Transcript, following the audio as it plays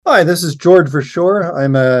Hi, this is George Verschoor.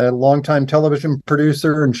 I'm a longtime television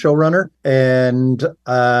producer and showrunner, and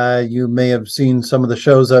you may have seen some of the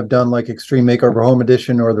shows I've done, like Extreme Makeover Home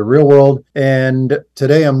Edition or The Real World. And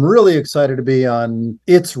today I'm really excited to be on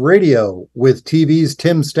It's Radio with TV's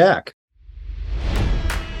Tim Stack.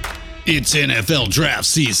 It's NFL draft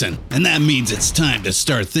season, and that means it's time to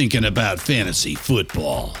start thinking about fantasy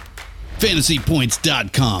football.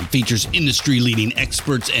 FantasyPoints.com features industry-leading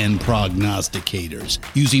experts and prognosticators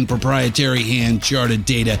using proprietary hand-charted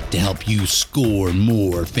data to help you score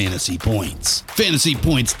more fantasy points.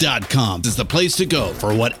 FantasyPoints.com is the place to go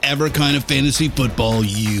for whatever kind of fantasy football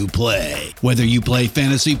you play. Whether you play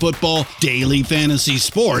fantasy football, daily fantasy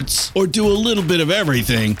sports, or do a little bit of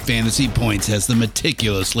everything, Fantasy Points has the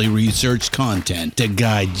meticulously researched content to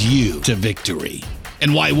guide you to victory.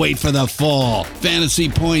 And why wait for the fall? Fantasy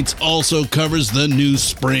Points also covers the new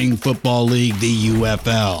spring football league, the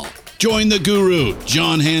UFL. Join the guru,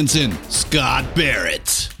 John Hansen, Scott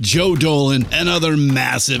Barrett, Joe Dolan, and other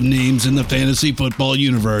massive names in the fantasy football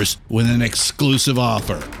universe with an exclusive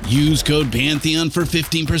offer. Use code Pantheon for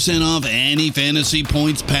 15% off any Fantasy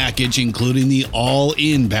Points package, including the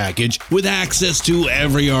all-in package, with access to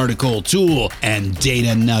every article, tool, and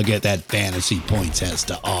data nugget that Fantasy Points has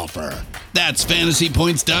to offer. That's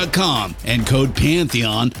FantasyPoints.com and code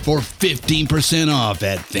Pantheon for 15% off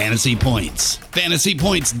at Fantasy Points.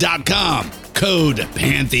 FantasyPoints.com, code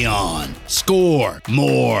Pantheon. Score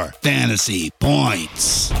more fantasy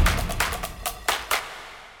points.